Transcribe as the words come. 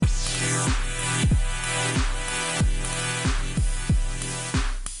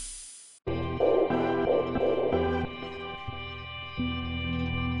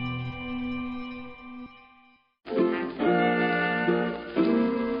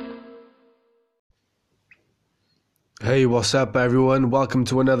Hey, what's up, everyone? Welcome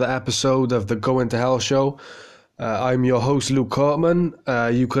to another episode of the Going to Hell Show. I'm your host, Luke Cortman.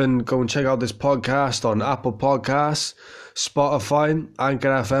 You can go and check out this podcast on Apple Podcasts, Spotify, Anchor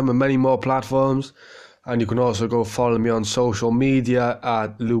FM, and many more platforms. And you can also go follow me on social media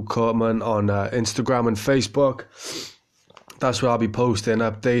at Luke Cortman on Instagram and Facebook. That's where I'll be posting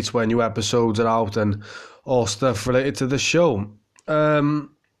updates when new episodes are out and all stuff related to the show.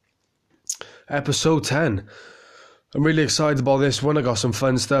 Episode 10. I'm really excited about this one. I got some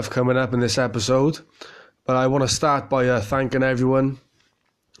fun stuff coming up in this episode. But I want to start by thanking everyone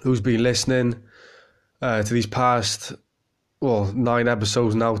who's been listening to these past, 9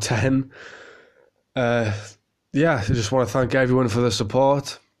 episodes now, 10. I just want to thank everyone for the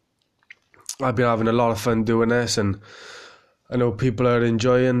support. I've been having a lot of fun doing this, and I know people are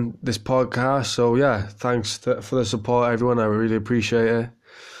enjoying this podcast. So yeah, thanks for the support, everyone. I really appreciate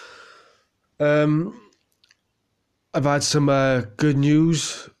it. I've had some good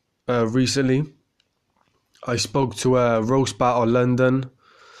news recently. I spoke to Roast Battle London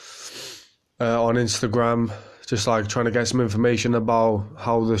on Instagram, just like trying to get some information about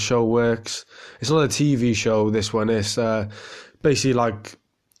how the show works. It's not a TV show, this one. It's basically like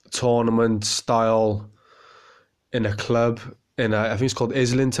tournament style in a club in I think it's called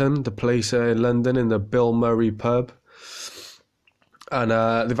Islington, the place in London, in the Bill Murray pub. And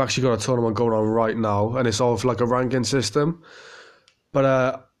they've actually got a tournament going on right now, and it's all like a ranking system.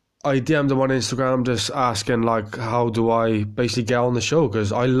 But I DM'd them on Instagram just asking, like, how do I basically get on the show?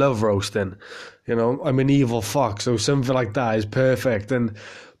 Because I love roasting. You know, I'm an evil fuck, so something like that is perfect. And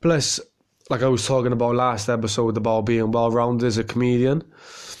plus, like I was talking about last episode about being well-rounded as a comedian,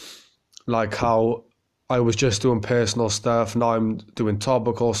 like how I was just doing personal stuff, now I'm doing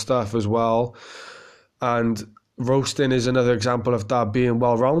topical stuff as well. And roasting is another example of that being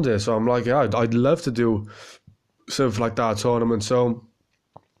well-rounded. So I'm like, yeah, I'd love to do something like that tournament. So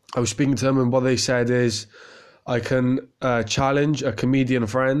I was speaking to them, and what they said is I can challenge a comedian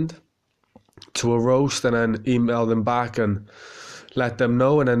friend to a roast and then email them back and let them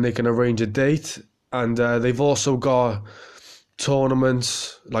know, and then they can arrange a date. And they've also got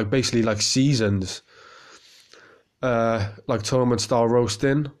tournaments, like basically like seasons, like tournament style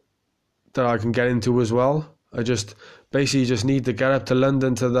roasting that I can get into as well. I just need to get up to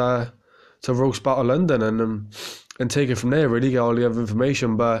London to Roast Battle London and take it from there, really get all the other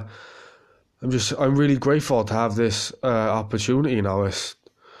information. But I'm really grateful to have this opportunity now. It's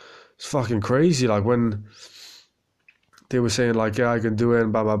fucking crazy. Like when they were saying like, yeah, I can do it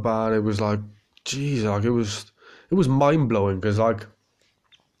and blah blah blah, and it was like, geez, like it was mind blowing, because like,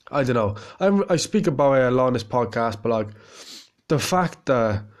 I don't know, I speak about it a lot on this podcast, but like the fact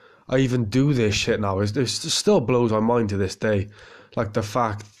that I even do this shit now it still blows my mind to this day. Like the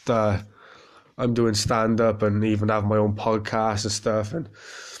fact that I'm doing stand-up and even have my own podcast and stuff, and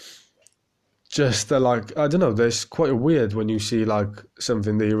just like, I don't know, there's quite weird when you see like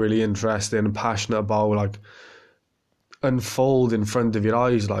something that you're really interested in and passionate about like unfold in front of your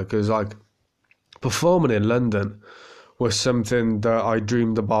eyes. Like, because like performing in London was something that I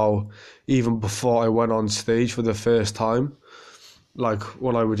dreamed about even before I went on stage for the first time. Like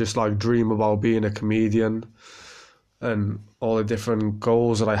when I would just like dream about being a comedian and all the different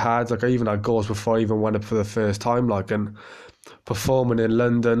goals that I had. Like I even had goals before I even went up for the first time. Like, and performing in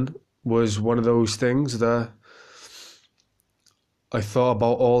London was one of those things that I thought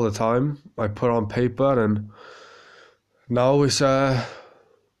about all the time. I put on paper, and now it's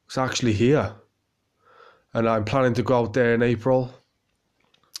actually here. And I'm planning to go out there in April.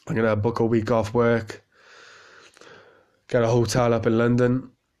 I'm gonna book a week off work, get a hotel up in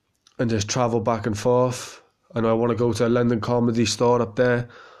London, and just travel back and forth. And I want to go to a London comedy store up there.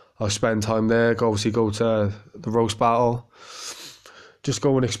 I'll spend time there, obviously go to the Roast Battle. Just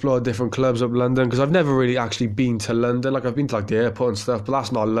go and explore different clubs up London, because I've never really actually been to London. Like I've been to like the airport and stuff, but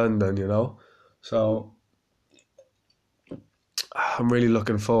that's not London, you know? So I'm really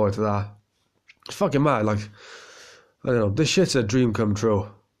looking forward to that. It's fucking mad, like, I don't know, this shit's a dream come true.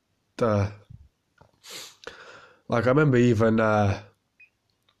 Like, I remember even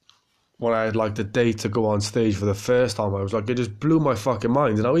when I had, like, the date to go on stage for the first time, I was like, it just blew my fucking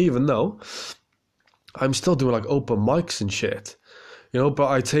mind. And now, even though I'm still doing, like, open mics and shit, you know, but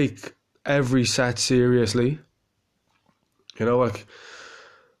I take every set seriously. You know, like,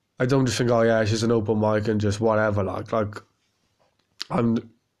 I don't just think, oh, yeah, it's just an open mic and just whatever. Like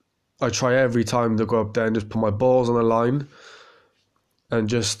I try every time to go up there and just put my balls on the line and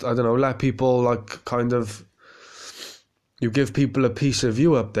just, I don't know, let people, like, kind of, you give people a piece of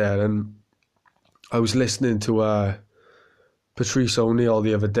you up there. And I was listening to Patrice O'Neill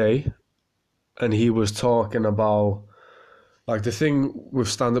the other day, and he was talking about Like the thing with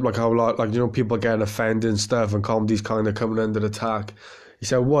stand-up, like how like you know people getting offended and stuff, and comedy's kind of coming under attack. He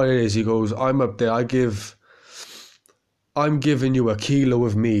said what it is. He goes, I'm up there. I'm giving you a kilo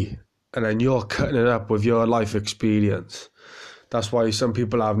of me, and then you're cutting it up with your life experience. That's why some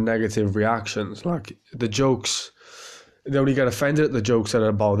people have negative reactions. Like the jokes, they only get offended at the jokes that are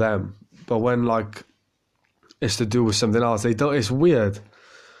about them. But when like it's to do with something else, they don't. It's weird.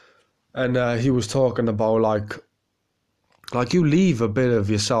 And he was talking about like you leave a bit of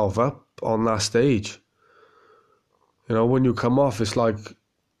yourself up on that stage. You know, when you come off, it's like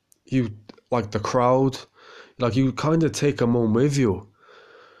you, like the crowd, like you kind of take them home with you.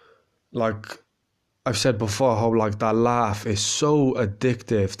 Like I've said before, how like that laugh is so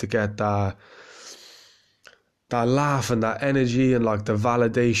addictive to get that laugh and that energy and like the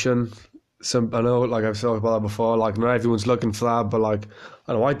validation. I know, like I've talked about that before, like not everyone's looking for that, but like,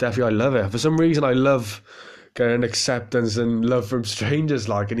 I know, I love it. For some reason, I love getting acceptance and love from strangers,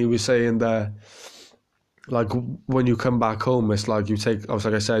 like, and he was saying that, like, when you come back home, it's like you take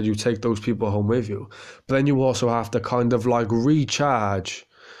those people home with you, but then you also have to kind of like recharge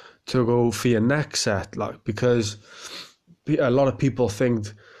to go for your next set, like, because a lot of people think,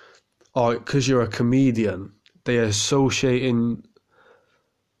 oh, because you're a comedian, they're associating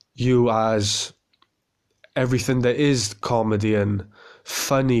you as everything that is comedy and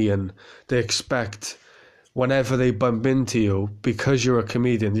funny, and they expect whenever they bump into you, because you're a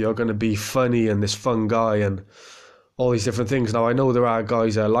comedian, you're going to be funny and this fun guy and all these different things. Now, I know there are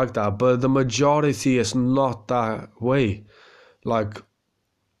guys that are like that, but the majority is not that way. Like,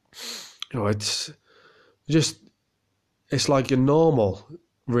 you know, it's like you're normal,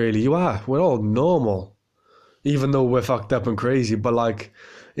 really. You are. We're all normal, even though we're fucked up and crazy, but like,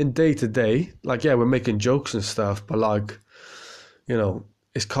 in day to day, like, yeah, we're making jokes and stuff, but like, you know,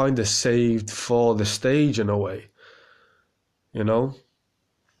 it's kind of saved for the stage in a way, you know?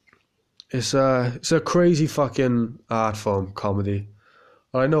 It's a crazy fucking art form, comedy.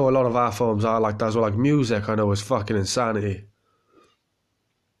 And I know a lot of art forms are like that as well, like music, I know, is fucking insanity.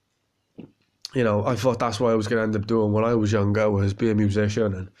 You know, I thought that's what I was going to end up doing when I was younger, was be a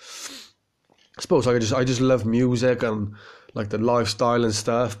musician, and I suppose I just love music and like the lifestyle and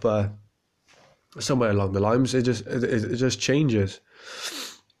stuff, but somewhere along the lines it just changes.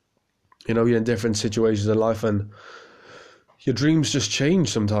 You know, you're in different situations in life and your dreams just change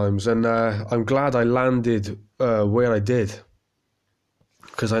sometimes, and I'm glad I landed where I did,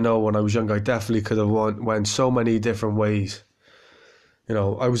 because I know when I was young I definitely could have went so many different ways. You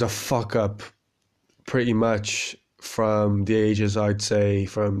know, I was a fuck up pretty much from the ages, I'd say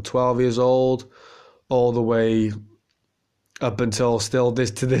from 12 years old all the way up until still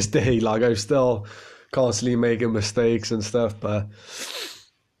to this day. Like, I'm still constantly making mistakes and stuff, but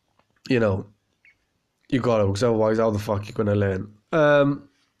you know, you gotta, because otherwise how the fuck you gonna learn?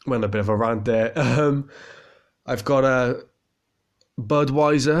 Went a bit of a rant there. I've got a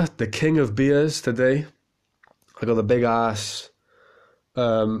Budweiser, the king of beers, today. I got the big ass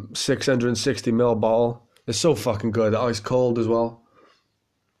 660ml bottle. It's so fucking good, ice cold as well.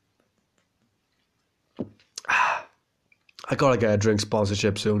 I gotta get a drink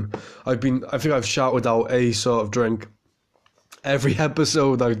sponsorship soon. I think I've shouted out a sort of drink every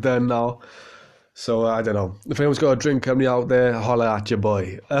episode I've done now. So I don't know. If anyone's got a drink company out there, holler at your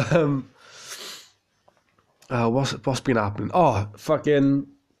boy. What's been happening? Oh, fucking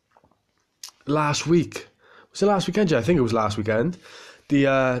last week. Was it last weekend? Yeah, I think it was last weekend.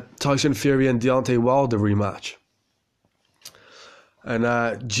 The Tyson Fury and Deontay Wilder rematch. And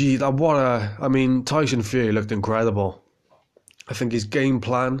Tyson Fury looked incredible. I think his game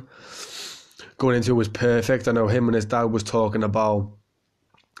plan going into it was perfect. I know him and his dad was talking about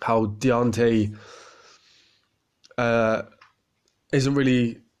how Deontay isn't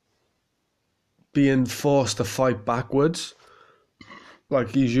really being forced to fight backwards.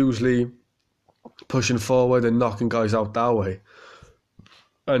 Like, he's usually pushing forward and knocking guys out that way.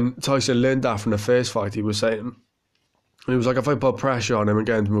 And Tyson learned that from the first fight, he was saying. And he was like, if I put pressure on him and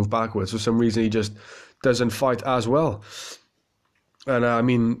get him to move backwards, for some reason he just doesn't fight as well.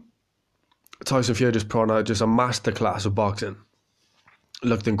 And Tyson Fury just put on just a masterclass of boxing.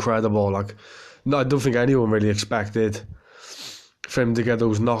 Looked incredible. Like, no, I don't think anyone really expected for him to get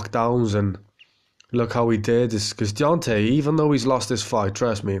those knockdowns, and look how he did. Because Deontay, even though he's lost this fight,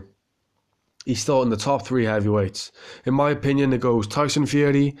 trust me, he's still in the top 3 heavyweights. In my opinion, it goes Tyson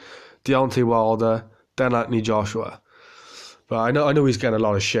Fury, Deontay Wilder, then Anthony Joshua. But I know he's getting a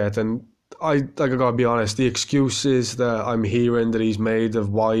lot of shit, and I gotta be honest, the excuses that I'm hearing that he's made of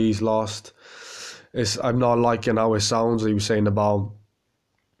why he's lost, I'm not liking how it sounds. He was saying about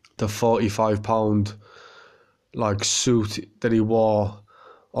the 45-pound like suit that he wore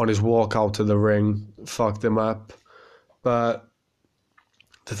on his walk out to the ring fucked him up. But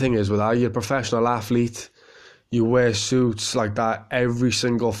the thing is with that, you're a professional athlete, you wear suits like that every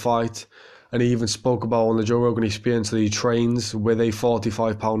single fight. And he even spoke about on the Joe Rogan Experience that he trains with a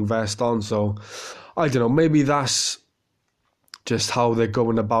 45-pound vest on. So I don't know, maybe that's just how they're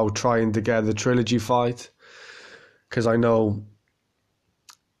going about trying to get the trilogy fight. Because I know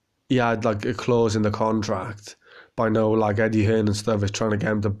he had like a clause in the contract, but I know like Eddie Hearn and stuff is trying to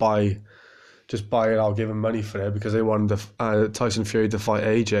get him to buy it. I'll give him money for it because they wanted Tyson Fury to fight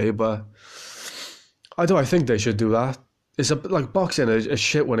AJ. But I think they should do that. It's like boxing is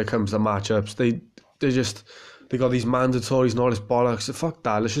shit when it comes to matchups. They got these mandatories and all this bollocks. Fuck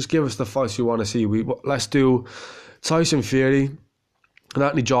that. Let's just give us the fights you want to see. Let's do Tyson Fury and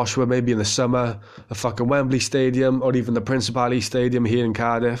Anthony Joshua maybe in the summer, a fucking Wembley Stadium or even the Principality Stadium here in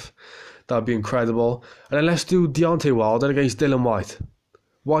Cardiff. That'd be incredible. And then let's do Deontay Wilder against Dillian Whyte.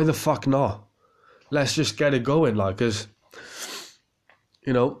 Why the fuck not? Let's just get it going, like, because,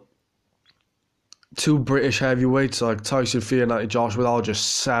 you know, two British heavyweights like Tyson Fury and Anthony Joshua, they'll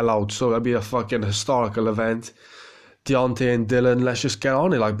just sell out. So that'd be a fucking historical event. Deontay and Dylan, let's just get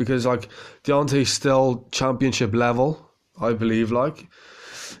on it, like, because like Deontay's still championship level, I believe, like,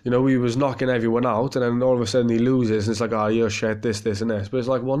 you know, he was knocking everyone out, and then all of a sudden he loses, and it's like, oh, you're shit, this, and this. But it's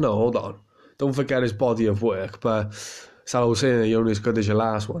like, well, no, hold on, don't forget his body of work. But it's like I was saying, you're only as good as your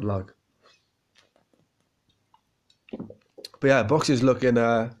last one, like. But yeah, boxing's looking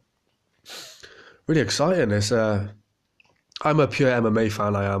really exciting. It's I'm a pure MMA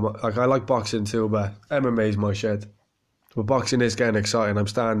fan. I am. Like, I like boxing too, but MMA is my shit. But boxing is getting exciting. I'm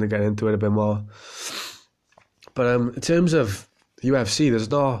starting to get into it a bit more. But in terms of UFC, there's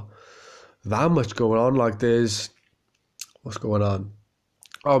not that much going on. Like, what's going on?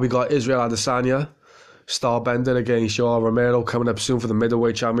 Oh, we got Israel Adesanya, Starbender against Yoel Romero coming up soon for the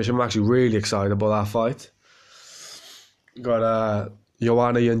middleweight championship. I'm actually really excited about that fight. Got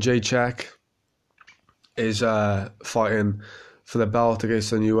Joanna Jędrzejczyk is fighting for the belt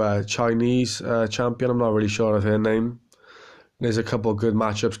against the new Chinese champion. I'm not really sure of her name. There's a couple of good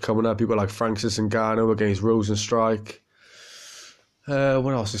matchups coming up. You've got like Francis Ngannou against Rosenstrike.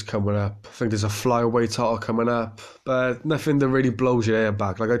 What else is coming up? I think there's a flyweight title coming up, but nothing that really blows your hair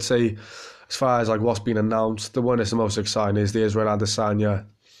back. Like, I'd say, as far as like what's been announced, the one that's the most exciting is the Israel Adesanya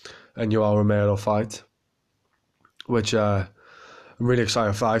and Yoel Romero fight, which I'm really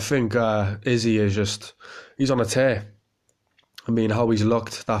excited for. I think Izzy he's on a tear. I mean, how he's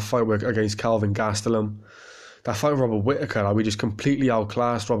looked, that fight against Calvin Gastelum, that fight with Robert Whittaker, how we just completely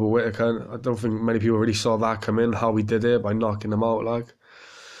outclassed Robert Whittaker. I don't think many people really saw that come in, how he did it by knocking him out, like.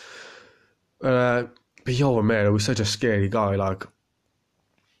 But Yoel Romero was such a scary guy, like,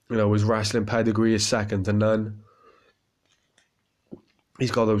 you know, his wrestling pedigree is second to none. He's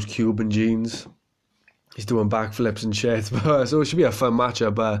got those Cuban genes. He's doing backflips and shit. So it should be a fun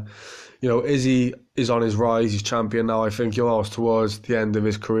matchup. But, you know, Izzy is on his rise. He's champion now. I think Yoel's towards the end of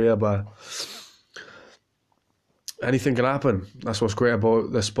his career, but anything can happen. That's what's great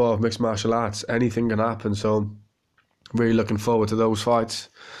about the sport of mixed martial arts. Anything can happen. So really looking forward to those fights.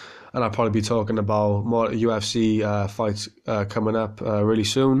 And I'll probably be talking about more UFC fights coming up really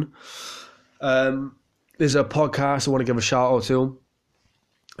soon. There's a podcast I want to give a shout out to.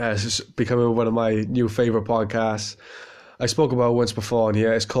 It's becoming one of my new favourite podcasts. I spoke about it once before on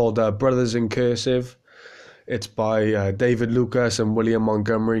here. It's called Brothers in Cursive. It's by David Lucas and William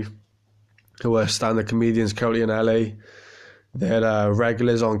Montgomery, who are stand-up comedians currently in LA. They're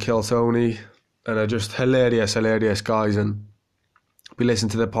regulars on Kill Tony, and are just hilarious guys. And we listen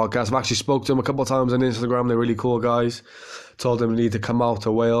to their podcast. I've actually spoke to them a couple of times on Instagram. They're really cool guys. Told them they need to come out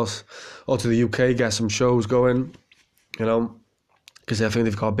to Wales or to the UK, get some shows going, you know, because I think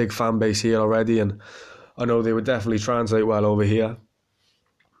they've got a big fan base here already, and I know they would definitely translate well over here.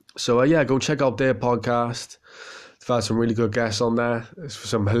 So yeah, go check out their podcast. They've had some really good guests on there. It's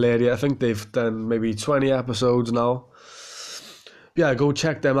some hilarious. I think they've done maybe 20 episodes now. Yeah, go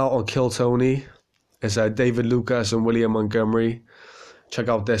check them out on Kill Tony. It's David Lucas and William Montgomery. Check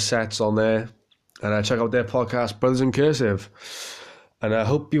out their sets on there, and check out their podcast, Brothers in Cursive. And I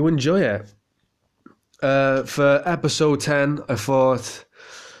hope you enjoy it. For episode 10, I thought,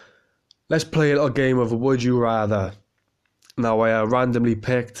 let's play a little game of Would You Rather. Now, I randomly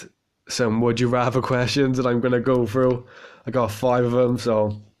picked some Would You Rather questions that I'm going to go through. I got 5 of them,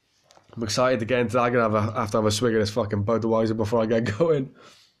 so I'm excited to get into that. I'm going to have to have a swig of this fucking Budweiser before I get going.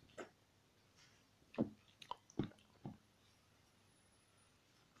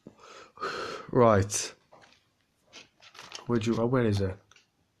 Right. Where is it?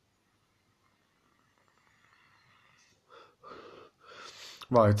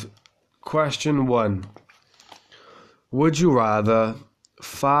 Right. Question 1. Would you rather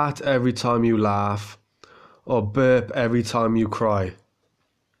fart every time you laugh or burp every time you cry?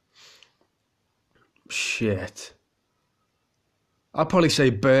 Shit. I'd probably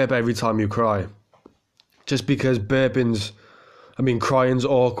say burp every time you cry. Just because crying's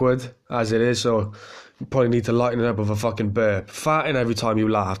awkward as it is, so you probably need to lighten it up with a fucking burp. Farting every time you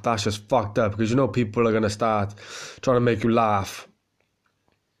laugh, that's just fucked up, because you know people are going to start trying to make you laugh.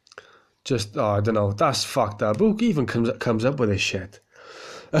 I don't know, that's fucked up. Who even comes up with this shit?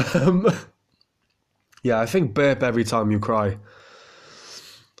 Yeah, I think burp every time you cry.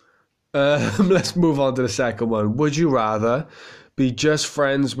 Let's move on to the second one. Would you rather be just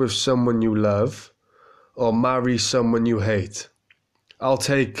friends with someone you love or marry someone you hate? I'll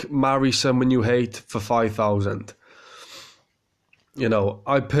take marry someone you hate for 5,000. You know,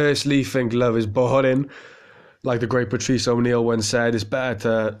 I personally think love is boring. Like the great Patrice O'Neill once said, it's better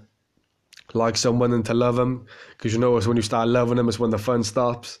to like someone than to love them, because you know it's when you start loving them, it's when the fun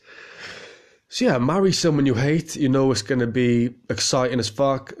stops. So yeah, marry someone you hate. You know it's going to be exciting as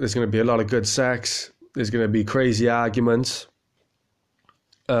fuck. There's going to be a lot of good sex. There's going to be crazy arguments.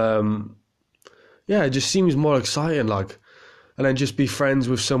 Yeah, it just seems more exciting, like. And then just be friends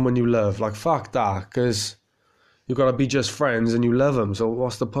with someone you love. Like, fuck that, because you've got to be just friends and you love them, so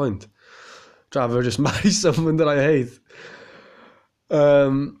what's the point? I'd rather just marry someone that I hate.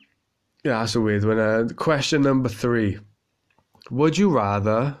 Yeah, that's a weird one. Question number 3. Would you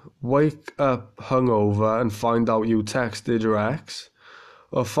rather wake up hungover and find out you texted your ex,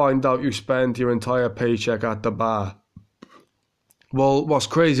 or find out you spent your entire paycheck at the bar? Well, what's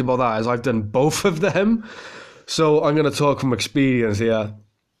crazy about that is I've done both of them, so I'm going to talk from experience here.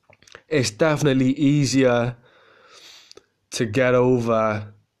 It's definitely easier to get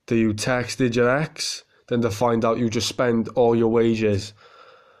over that you texted your ex than to find out you just spend all your wages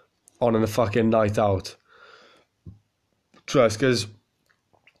on a fucking night out. Trust, because,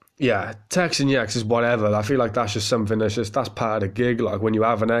 yeah, texting your ex is whatever. I feel like that's just something that's part of the gig. Like, when you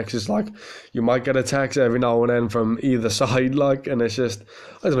have an ex, it's like, you might get a text every now and then from either side, like, and it's just,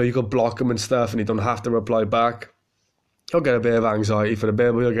 I don't know, you could block them and stuff and you don't have to reply back. You'll get a bit of anxiety for a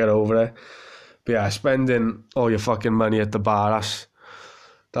bit, but you'll get over it. But yeah, spending all your fucking money at the bar,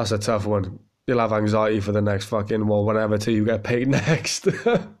 that's a tough one. You'll have anxiety for the next fucking, whatever, till you get paid next.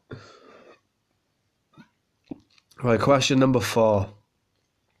 Right, question number 4.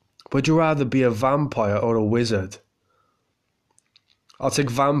 Would you rather be a vampire or a wizard? I'll take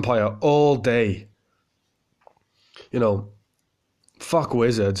vampire all day. You know, fuck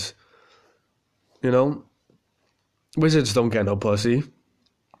wizards. You know, wizards don't get no pussy.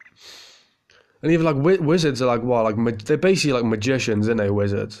 And even like wizards are like what? Like they're basically like magicians, aren't they?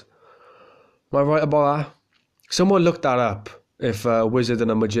 Wizards. Am I right about that? Someone looked that up. If a wizard and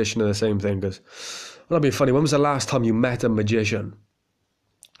a magician are the same thing, because that'd be funny. When was the last time you met a magician?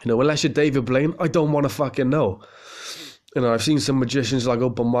 You know, unless you're David Blaine, I don't want to fucking know. You know, I've seen some magicians like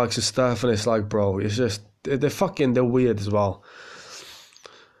open mics and stuff, and it's like, bro, it's just they're weird as well.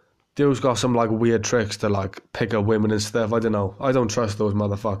 They've got some like weird tricks to like pick up women and stuff. I don't know. I don't trust those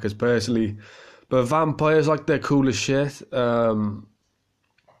motherfuckers personally. But vampires, like, they're cool as shit.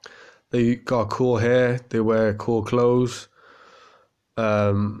 They got cool hair. They wear cool clothes.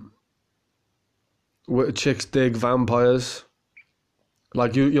 Chicks dig vampires.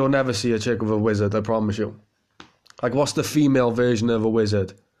 Like, you'll never see a chick with a wizard, I promise you. Like, what's the female version of a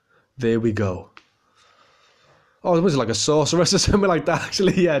wizard? There we go. Oh, was it like a sorceress or something like that?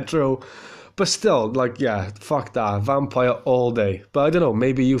 Actually, yeah, true. But still, like, yeah, fuck that. Vampire all day. But I don't know,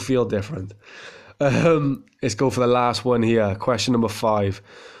 maybe you feel different. Let's go for the last one here. Question number 5.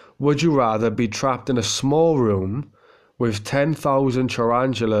 Would you rather be trapped in a small room with 10,000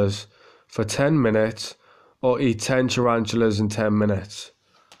 tarantulas for 10 minutes or eat 10 tarantulas in 10 minutes?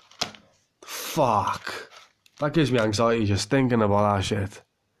 Fuck. That gives me anxiety just thinking about that shit.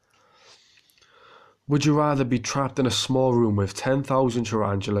 Would you rather be trapped in a small room with 10,000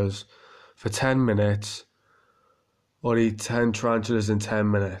 tarantulas for 10 minutes or eat 10 tarantulas in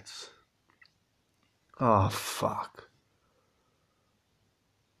 10 minutes? Oh, fuck.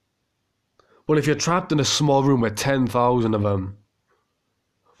 Well, if you're trapped in a small room with 10,000 of them,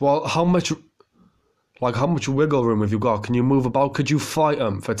 well, how much wiggle room have you got? Can you move about? Could you fight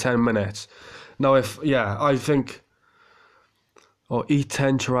them for 10 minutes? Now, I think, or eat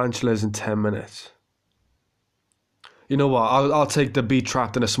 10 tarantulas in 10 minutes. You know what? I'll take the be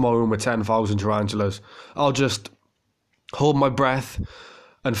trapped in a small room with 10,000 tarantulas. I'll just hold my breath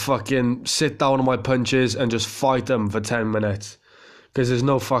and fucking sit down on my punches and just fight them for 10 minutes. because there's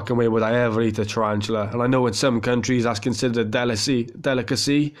no fucking way would I ever eat a tarantula. And I know in some countries that's considered a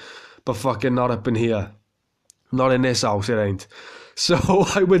delicacy, but fucking not up in here. Not in this house, it ain't. So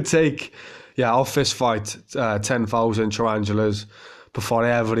I would take, I'll fist fight 10,000 tarantulas before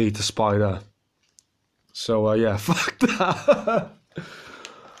I ever eat a spider. So fuck that.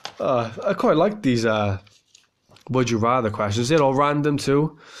 I quite like these would you rather questions. They're all random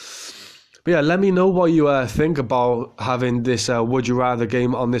too. But yeah, let me know what you think about having this would you rather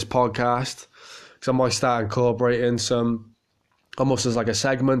game on this podcast, because I might start incorporating some, almost as like a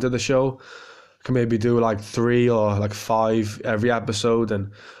segment of the show. I can maybe do like 3 or like 5 every episode,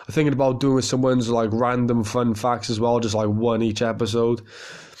 and I'm thinking about doing some ones like random fun facts as well, just like 1 each episode,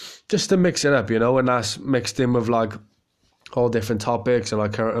 just to mix it up, and that's mixed in with like all different topics and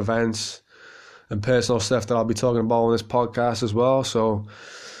like current events and personal stuff that I'll be talking about on this podcast as well. So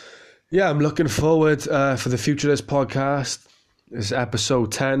yeah, I'm looking forward for the future of this podcast. This is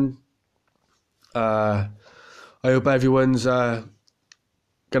episode 10. I hope everyone's gonna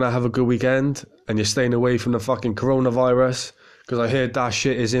have a good weekend and you're staying away from the fucking coronavirus, because I heard that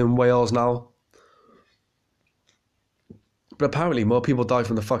shit is in Wales now. But apparently more people die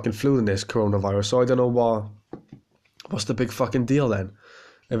from the fucking flu than this coronavirus, so I don't know what's the big fucking deal then,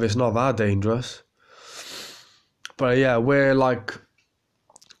 if it's not that dangerous. But yeah, wear like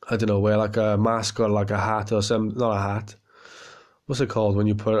a mask or like a hat or something. Not a hat. What's it called when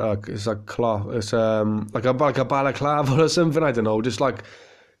you put it's like cloth? It's like a balaclava or something. I don't know. Just like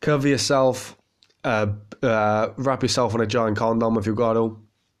cover yourself, wrap yourself in a giant condom if you've got to.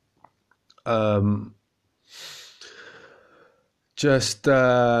 What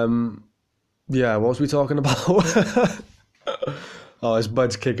was we talking about? Oh, his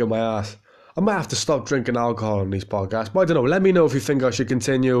bud's kicking my ass. I might have to stop drinking alcohol on these podcasts, but I don't know. Let me know if you think I should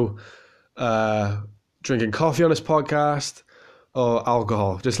continue drinking coffee on this podcast or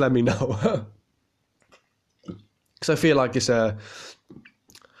alcohol. Just let me know. Because I feel like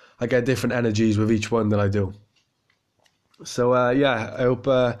I get different energies with each one that I do. So I hope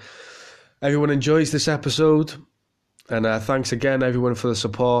everyone enjoys this episode. And thanks again, everyone, for the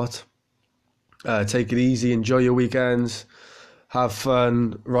support. Take it easy. Enjoy your weekends. Have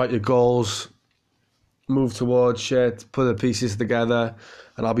fun. Write your goals. Move towards shit. Put the pieces together.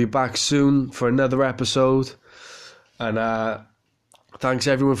 And I'll be back soon for another episode. And thanks,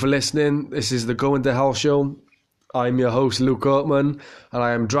 everyone, for listening. This is the Going to Hell Show. I'm your host, Luke Ortman. And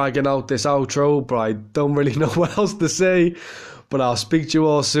I am dragging out this outro, but I don't really know what else to say. But I'll speak to you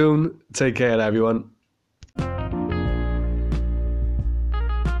all soon. Take care, everyone.